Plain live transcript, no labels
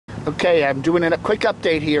Okay, I'm doing a quick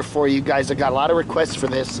update here for you guys. I got a lot of requests for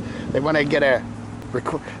this. They want to get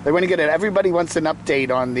everybody wants an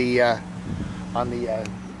update on the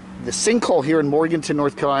sinkhole here in Morganton,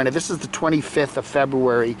 North Carolina. This is the 25th of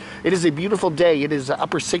February. It is a beautiful day. It is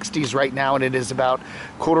upper 60s right now, and it is about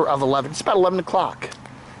 11:15. It's about 11 o'clock.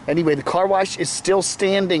 Anyway, the car wash is still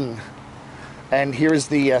standing, and here's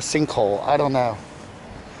the sinkhole. I don't know.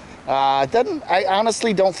 I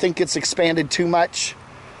honestly don't think it's expanded too much.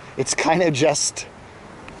 It's kind of just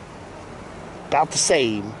about the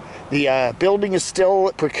same. The building is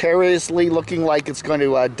still precariously looking like it's going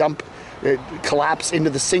to collapse into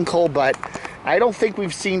the sinkhole, but I don't think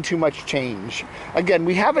we've seen too much change. Again,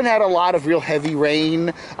 we haven't had a lot of real heavy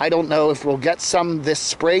rain. I don't know if we'll get some this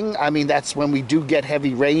spring. I mean, that's when we do get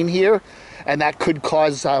heavy rain here, and that could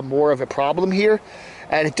cause more of a problem here.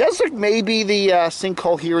 And it does look maybe the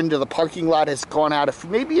sinkhole here into the parking lot has gone out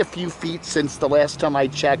maybe a few feet since the last time I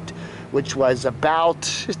checked, which was about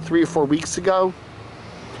 3 or 4 weeks ago.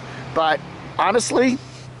 But honestly,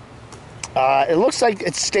 it looks like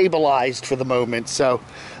it's stabilized for the moment. So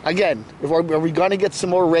again, are we going to get some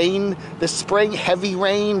more rain this spring? Heavy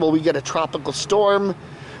rain? Will we get a tropical storm?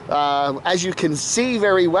 As you can see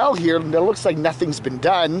very well here, it looks like nothing's been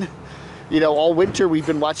done. You know, all winter we've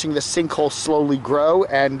been watching the sinkhole slowly grow,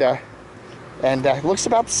 and it looks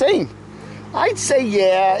about the same. I'd say,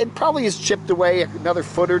 yeah, it probably has chipped away another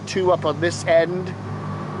foot or two up on this end,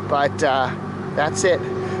 but that's it.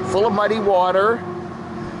 Full of muddy water.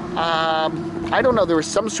 I don't know, there was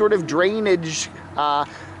some sort of drainage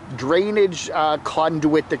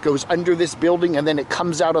conduit that goes under this building, and then it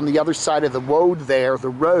comes out on the other side of the road there,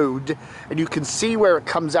 and you can see where it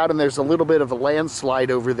comes out, and there's a little bit of a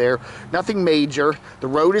landslide over there. Nothing major. The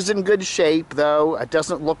road is in good shape, though. It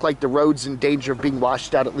doesn't look like the road's in danger of being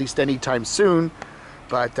washed out at least anytime soon.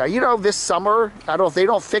 But, you know, this summer, if they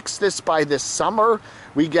don't fix this by this summer,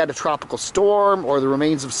 we get a tropical storm or the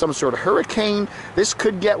remains of some sort of hurricane, this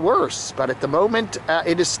could get worse. But at the moment,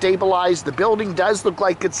 it is stabilized. The building does look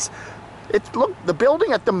like the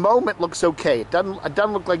building at the moment looks okay. It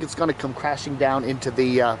doesn't look like it's going to come crashing down into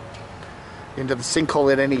the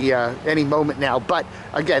sinkhole at any moment now. But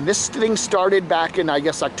again, this thing started back in, I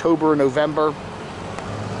guess, October or November.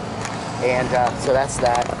 And so that's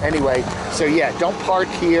that. Anyway, so yeah, don't park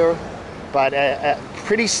here, but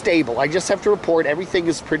pretty stable. I just have to report everything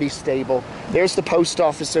is pretty stable. There's the post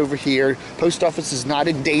office over here. Post office is not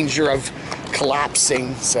in danger of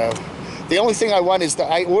collapsing. So the only thing I want is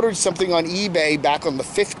that I ordered something on eBay back on the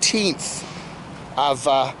 15th of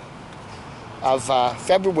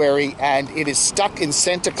February, and it is stuck in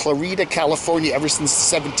Santa Clarita, California ever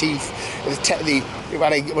since the 17th.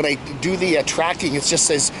 When I do the tracking, it just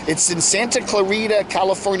says it's in Santa Clarita,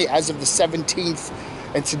 California as of the 17th,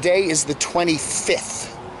 and today is the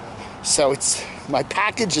 25th. So my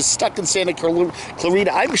package is stuck in Santa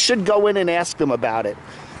Clarita. I should go in and ask them about it.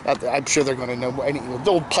 I'm sure they're going to know.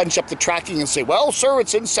 They'll punch up the tracking and say, well, sir,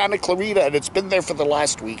 it's in Santa Clarita, and it's been there for the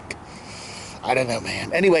last week. I don't know,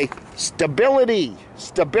 man. Anyway, stability.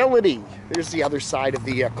 There's the other side of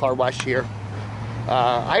the car wash here.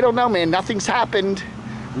 I don't know, man. Nothing's happened.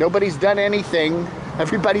 Nobody's done anything.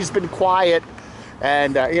 Everybody's been quiet.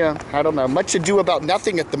 And, you know, I don't know. Much ado about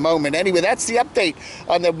nothing at the moment. Anyway, that's the update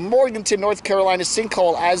on the Morganton, North Carolina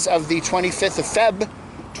sinkhole as of the 25th of Feb,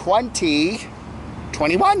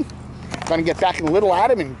 2021. Gonna get back in Little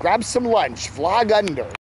Adam and grab some lunch. Vlog under.